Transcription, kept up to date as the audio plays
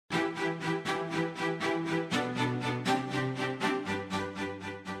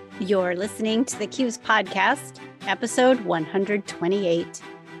You're listening to the Q's podcast, episode 128.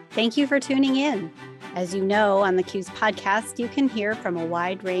 Thank you for tuning in. As you know, on the Q's podcast, you can hear from a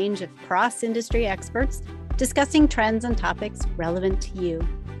wide range of cross-industry experts discussing trends and topics relevant to you.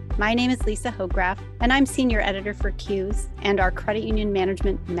 My name is Lisa Hograf, and I'm senior editor for Q's and our Credit Union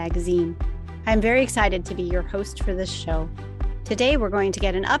Management magazine. I'm very excited to be your host for this show. Today, we're going to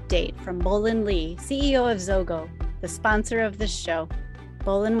get an update from Bo-Lin Lee, CEO of Zogo, the sponsor of this show.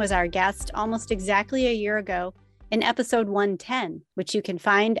 Bo-Lin was our guest almost exactly a year ago in episode 110, which you can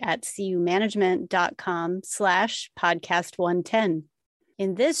find at cumanagement.com/podcast110.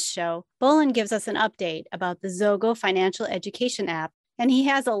 In this show, Bo-Lin gives us an update about the Zogo financial education app, and he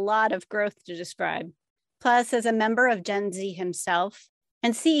has a lot of growth to describe. Plus, as a member of Gen Z himself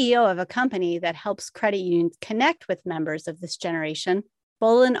and CEO of a company that helps credit unions connect with members of this generation,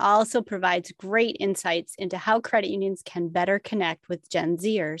 Bo-Lin also provides great insights into how credit unions can better connect with Gen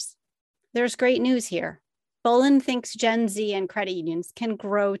Zers. There's great news here. Bo-Lin thinks Gen Z and credit unions can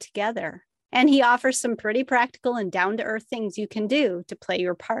grow together, and he offers some pretty practical and down-to-earth things you can do to play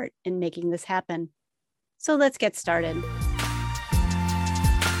your part in making this happen. So let's get started.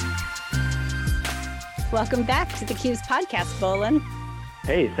 Welcome back to the Q's podcast, Bo-Lin.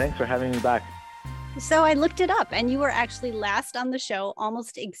 Hey, thanks for having me back. So I looked it up, and you were actually last on the show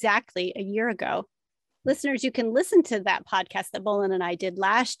almost exactly a year ago. Listeners, you can listen to that podcast that Bo-Lin and I did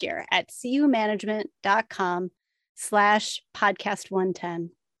last year at cumanagement.com/podcast110.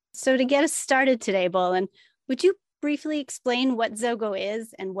 So to get us started today, Bo-Lin, would you briefly explain what Zogo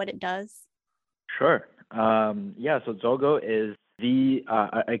is and what it does? Sure. So Zogo is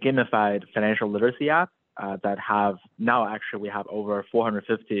a gamified financial literacy app that we have over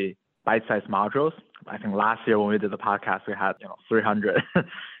 450 bite-sized modules. I think last year when we did the podcast, we had 300.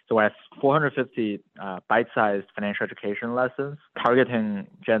 So we have 450 bite-sized financial education lessons targeting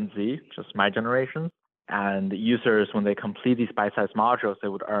Gen Z, just my generation. And users, when they complete these bite-sized modules, they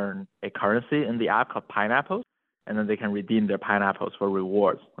would earn a currency in the app called Pineapples, and then they can redeem their Pineapples for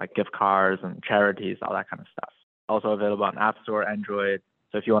rewards like gift cards and charities, all that kind of stuff. Also available on App Store, Android.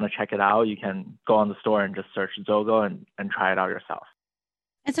 So if you want to check it out, you can go on the store and just search Zogo and try it out yourself.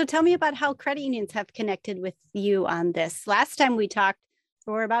 And so tell me about how credit unions have connected with you on this. Last time we talked,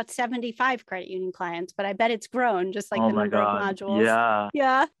 there were about 75 credit union clients, but I bet it's grown just like the number of modules.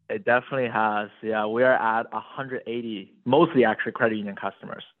 Yeah. It definitely has. Yeah, we are at 180, mostly actually credit union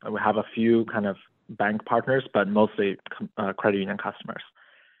customers. We have a few kind of bank partners, but mostly credit union customers.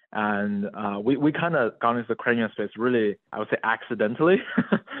 And we kind of got into the credit union space really, I would say, accidentally.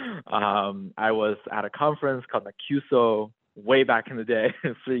 I was at a conference called Nacuso way back in the day,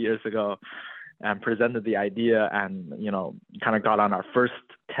 3 years ago, and presented the idea and, kind of got on our first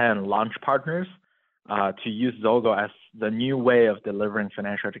 10 launch partners to use Zogo as the new way of delivering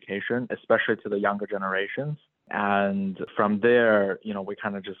financial education, especially to the younger generations. And from there, we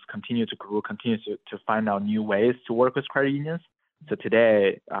kind of just continue to grow, continue to find out new ways to work with credit unions. So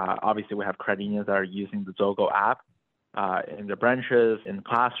today, obviously, we have credit unions that are using the Zogo app in their branches, in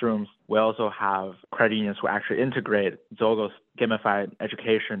classrooms. We also have credit unions who actually integrate Zogo's gamified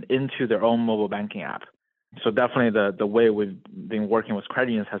education into their own mobile banking app. So definitely the way we've been working with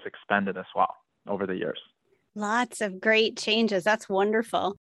credit unions has expanded as well over the years. Lots of great changes. That's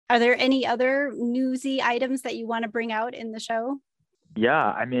wonderful. Are there any other newsy items that you want to bring out in the show?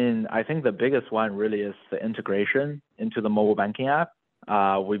 Yeah, I think the biggest one really is the integration into the mobile banking app.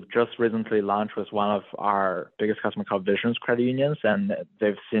 We've just recently launched with one of our biggest customers called Visions Credit Unions, and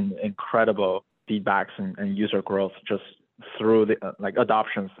they've seen incredible feedbacks and user growth just through the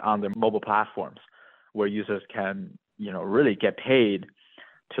adoptions on their mobile platforms, where users can really get paid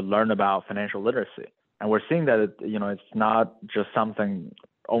to learn about financial literacy. And we're seeing that it's not just something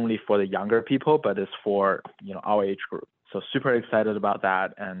only for the younger people, but it's for our age group. So super excited about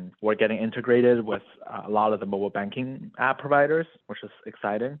that. And we're getting integrated with a lot of the mobile banking app providers, which is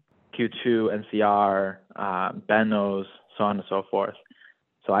exciting. Q2, NCR, Benos, so on and so forth.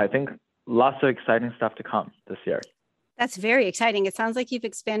 So I think lots of exciting stuff to come this year. That's very exciting. It sounds like you've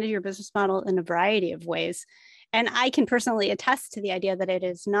expanded your business model in a variety of ways. And I can personally attest to the idea that it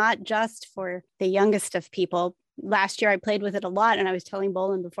is not just for the youngest of people. Last year, I played with it a lot. And I was telling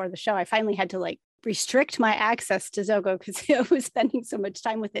Bo-Lin before the show, I finally had to restrict my access to Zogo because I was spending so much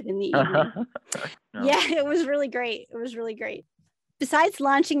time with it in the evening. No. Yeah, it was really great. Besides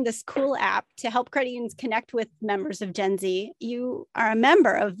launching this cool app to help credit unions connect with members of Gen Z, you are a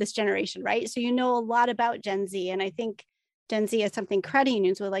member of this generation, right? So you know a lot about Gen Z. And I think Gen Z is something credit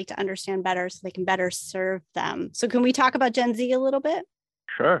unions would like to understand better so they can better serve them. So can we talk about Gen Z a little bit?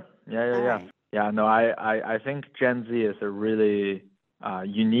 Sure. Yeah. Yeah, no, I think Gen Z is a really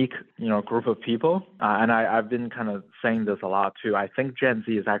unique, group of people. And I've been kind of saying this a lot too. I think Gen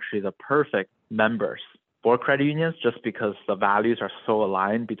Z is actually the perfect members for credit unions just because the values are so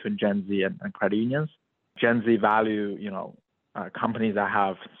aligned between Gen Z and credit unions. Gen Z value, companies that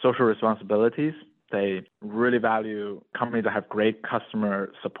have social responsibilities. They really value companies that have great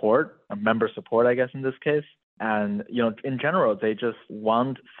customer support, member support, I guess, in this case. And, in general, they just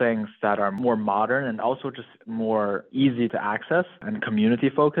want things that are more modern and also just more easy to access and community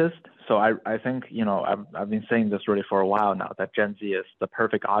focused. So I think, I've been saying this really for a while now that Gen Z is the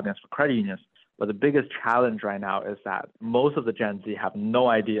perfect audience for credit unions. But the biggest challenge right now is that most of the Gen Z have no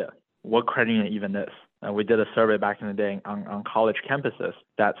idea what credit union even is. And we did a survey back in the day on college campuses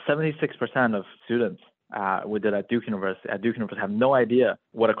that 76% of students we did at Duke University have no idea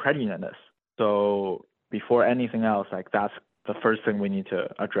what a credit union is. So before anything else, that's the first thing we need to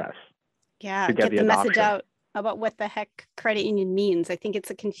address. Yeah, to get the adoption. message out about what the heck credit union means. I think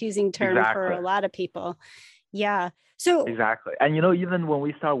it's a confusing term for a lot of people. Yeah. So exactly. And, even when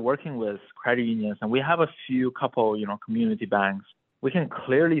we start working with credit unions, and we have a couple, community banks, we can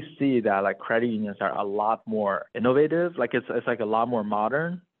clearly see that credit unions are a lot more innovative. It's a lot more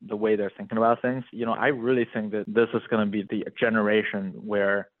modern, the way they're thinking about things. I really think that this is going to be the generation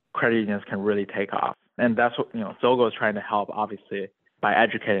where credit unions can really take off. And that's what, Zogo is trying to help, obviously, by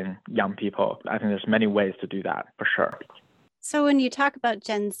educating young people. I think there's many ways to do that, for sure. So when you talk about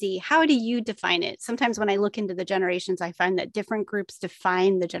Gen Z, how do you define it? Sometimes when I look into the generations, I find that different groups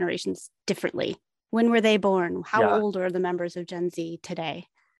define the generations differently. When were they born? How old are the members of Gen Z today?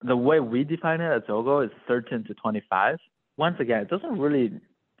 The way we define it at Zogo is 13 to 25. Once again, it doesn't really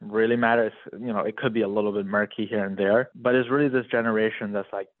matter. It's, it could be a little bit murky here and there, but it's really this generation that's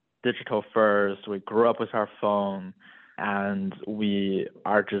digital first. We grew up with our phone, and we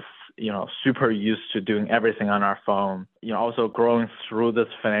are just, super used to doing everything on our phone. Also growing through this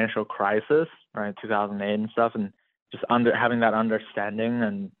financial crisis, right, 2008 and stuff, and just having that understanding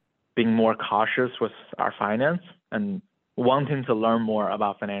and being more cautious with our finance and wanting to learn more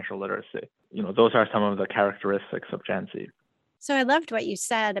about financial literacy. Those are some of the characteristics of Gen Z. So I loved what you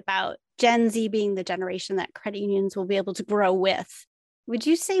said about Gen Z being the generation that credit unions will be able to grow with. Would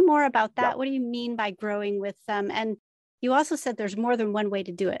you say more about that? Yeah. What do you mean by growing with them? And you also said there's more than one way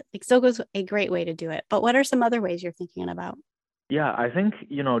to do it. Zogo's a great way to do it. But what are some other ways you're thinking about? Yeah, I think,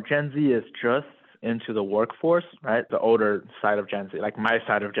 Gen Z is just into the workforce, right? The older side of Gen Z, like my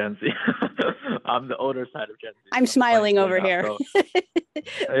side of Gen Z. I'm the older side of Gen Z. I'm smiling over here. So,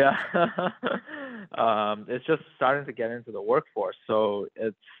 yeah. It's just starting to get into the workforce. So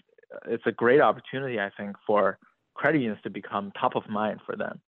it's a great opportunity, I think, for credit unions to become top of mind for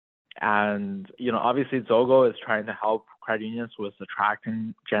them. And, obviously Zogo is trying to help credit unions with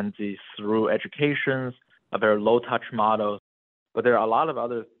attracting Gen Z through educations, a very low touch model. But there are a lot of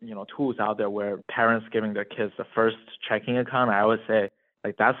other, tools out there where parents giving their kids the first checking account. I always say,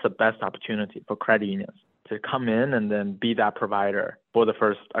 that's the best opportunity for credit unions to come in and then be that provider for the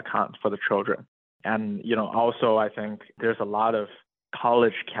first account for the children. And, also I think there's a lot of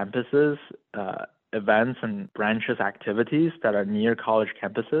college campuses, events and branches activities that are near college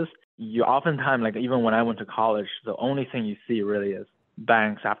campuses. You oftentimes, even when I went to college, the only thing you see really is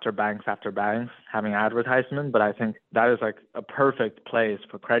banks after banks after banks having advertisement. But I think that is a perfect place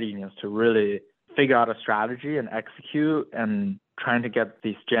for credit unions to really figure out a strategy and execute, and trying to get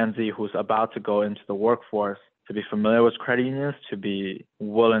these Gen Z who's about to go into the workforce to be familiar with credit unions, to be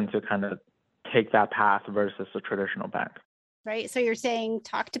willing to kind of take that path versus a traditional bank. Right. So you're saying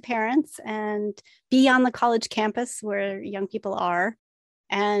talk to parents and be on the college campus where young people are.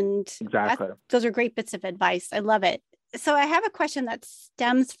 And exactly, those are great bits of advice. I love it. So I have a question that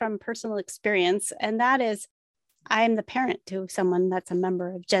stems from personal experience, and that is, I am the parent to someone that's a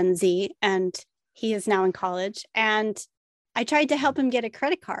member of Gen Z, and he is now in college. And I tried to help him get a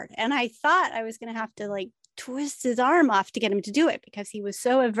credit card, and I thought I was going to have to twist his arm off to get him to do it because he was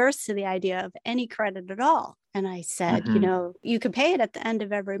so averse to the idea of any credit at all. And I said, you could pay it at the end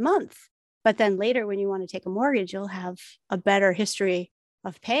of every month, but then later when you want to take a mortgage, you'll have a better history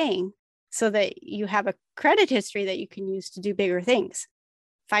of paying so that you have a credit history that you can use to do bigger things.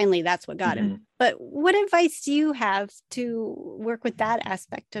 Finally, that's what got him. But what advice do you have to work with that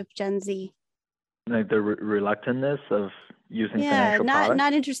aspect of Gen Z? The reluctantness of using financial products?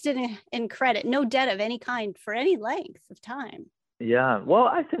 Not interested in credit, no debt of any kind for any length of time. Yeah, well,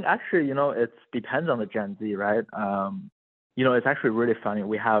 I think actually, it depends on the Gen Z, right? It's actually really funny.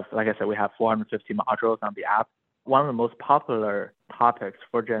 We have, like I said, we have 450 modules on the app. One of the most popular topics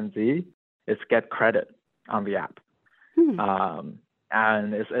for Gen Z is get credit on the app.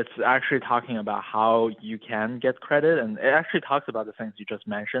 And it's actually talking about how you can get credit. And it actually talks about the things you just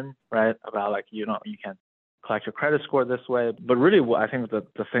mentioned, right? About like, you can collect your credit score this way. But really, I think the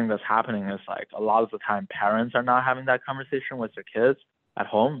thing that's happening is like a lot of the time parents are not having that conversation with their kids at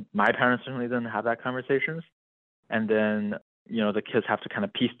home. My parents certainly didn't have that conversations. And then, the kids have to kind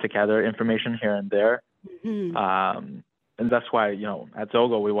of piece together information here and there. Mm-hmm. And that's why, at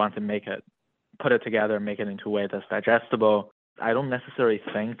Zogo, we want to put it together, make it into a way that's digestible. I don't necessarily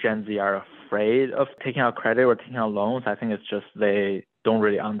think Gen Z are afraid of taking out credit or taking out loans. I think it's just they don't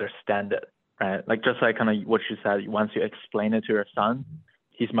really understand it, right? Like just like kind of what you said, once you explain it to your son,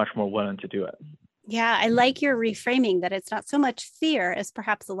 he's much more willing to do it. Yeah, I like your reframing that it's not so much fear as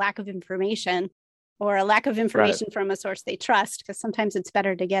perhaps a lack of information or a lack of information from a source they trust, because sometimes it's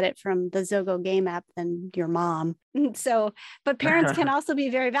better to get it from the Zogo game app than your mom. So, but parents can also be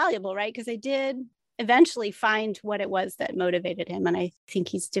very valuable, right? Because they did eventually find what it was that motivated him. And I think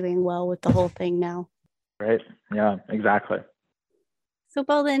he's doing well with the whole thing now. Right. Yeah, exactly. So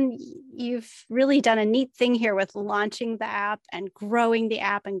Bolin, you've really done a neat thing here with launching the app and growing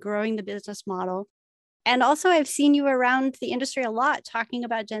the business model. And also I've seen you around the industry a lot talking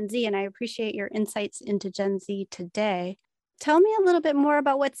about Gen Z, and I appreciate your insights into Gen Z today. Tell me a little bit more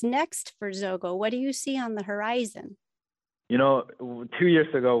about what's next for Zogo. What do you see on the horizon? 2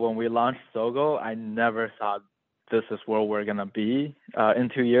 years ago when we launched Zogo, I never thought this is where we're going to be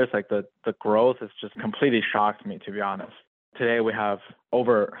in 2 years. Like the growth has just completely shocked me, to be honest. Today we have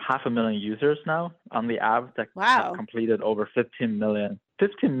over 500,000 users now on the app that have completed over 15 million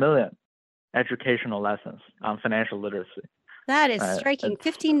educational lessons on financial literacy. That is striking.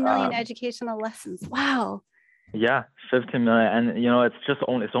 15 million educational lessons. Wow. Yeah, 15 million. And,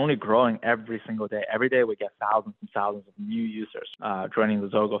 it's only growing every single day. Every day we get thousands and thousands of new users joining the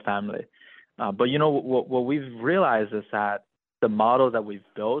Zogo family. But, what we've realized is that the model that we've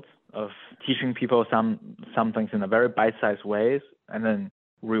built of teaching people some things in a very bite-sized ways and then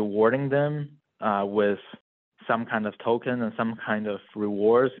rewarding them with some kind of token and some kind of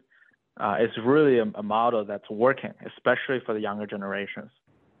rewards is really a model that's working, especially for the younger generations.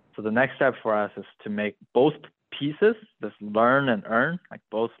 So the next step for us is to make both pieces, this learn and earn, like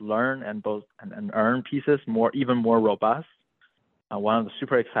both learn and earn pieces even more robust. One of the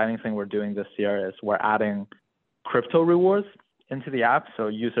super exciting things we're doing this year is we're adding crypto rewards into the app. So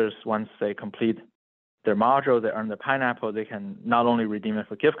users, once they complete their module, they earn the pineapple, they can not only redeem it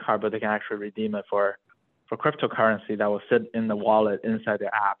for gift card, but they can actually redeem it for cryptocurrency that will sit in the wallet inside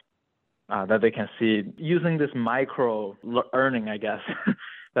the app. That they can see using this micro earning, I guess,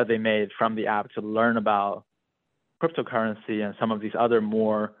 that they made from the app to learn about cryptocurrency and some of these other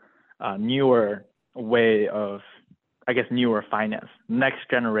more newer way of, I guess, newer finance, next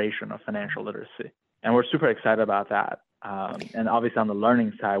generation of financial literacy. And we're super excited about that. And obviously on the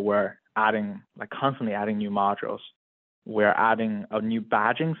learning side, we're constantly adding new modules. We're adding a new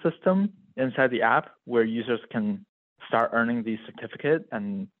badging system inside the app where users can start earning these certificates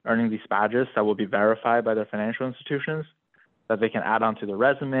and earning these badges that will be verified by their financial institutions that they can add onto their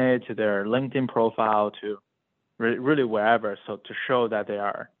resume, to their LinkedIn profile, to really wherever. So to show that they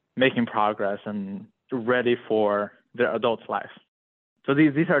are making progress and ready for their adult life. So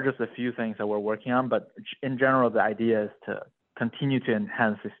these are just a few things that we're working on, but in general, the idea is to continue to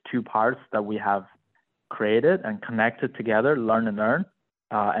enhance these two parts that we have created and connected together, learn and earn,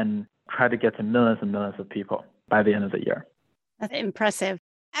 and try to get to millions and millions of people by the end of the year. That's impressive.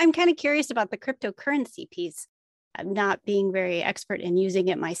 I'm kind of curious about the cryptocurrency piece. I'm not being very expert in using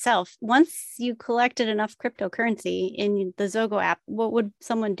it myself. Once you collected enough cryptocurrency in the Zogo app, what would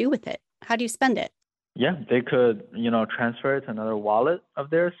someone do with it? How do you spend it? Yeah, they could, transfer it to another wallet of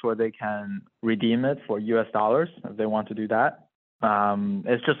theirs where they can redeem it for US dollars if they want to do that.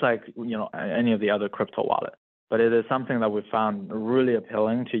 It's just like, any of the other crypto wallet. But it is something that we found really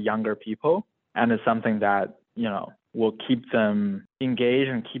appealing to younger people. And it's something that, will keep them engaged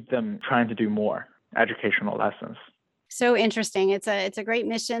and keep them trying to do more educational lessons. So interesting. It's a great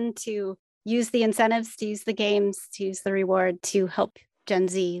mission to use the incentives, to use the games, to use the reward to help Gen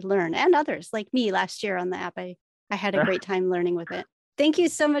Z learn, and others like me last year on the app. I had a great time learning with it. Thank you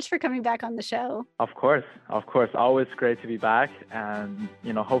so much for coming back on the show. Of course. Always great to be back. And,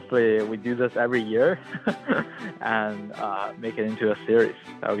 hopefully we do this every year and make it into a series.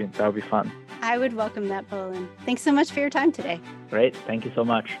 That would be fun. I would welcome that, Bolin. Thanks so much for your time today. Great. Thank you so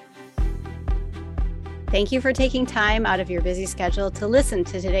much. Thank you for taking time out of your busy schedule to listen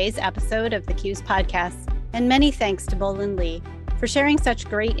to today's episode of the Q's podcast. And many thanks to Bolin Lee for sharing such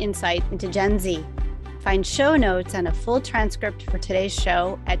great insight into Gen Z. Find show notes and a full transcript for today's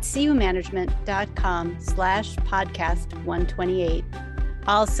show at cumanagement.com/podcast128.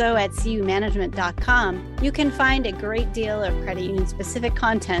 Also at cumanagement.com, you can find a great deal of credit union specific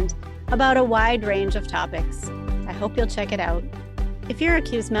content about a wide range of topics. I hope you'll check it out. If you're a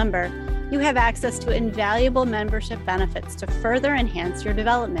CUES member, you have access to invaluable membership benefits to further enhance your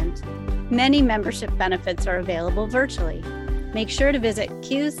development. Many membership benefits are available virtually. Make sure to visit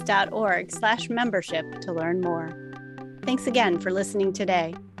cues.org/membership to learn more. Thanks again for listening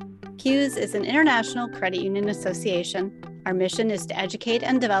today. CUES is an international credit union association. Our mission is to educate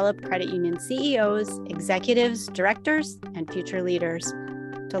and develop credit union CEOs, executives, directors, and future leaders.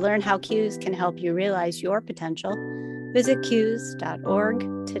 To learn how CUES can help you realize your potential, visit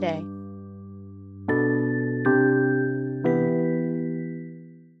cues.org today.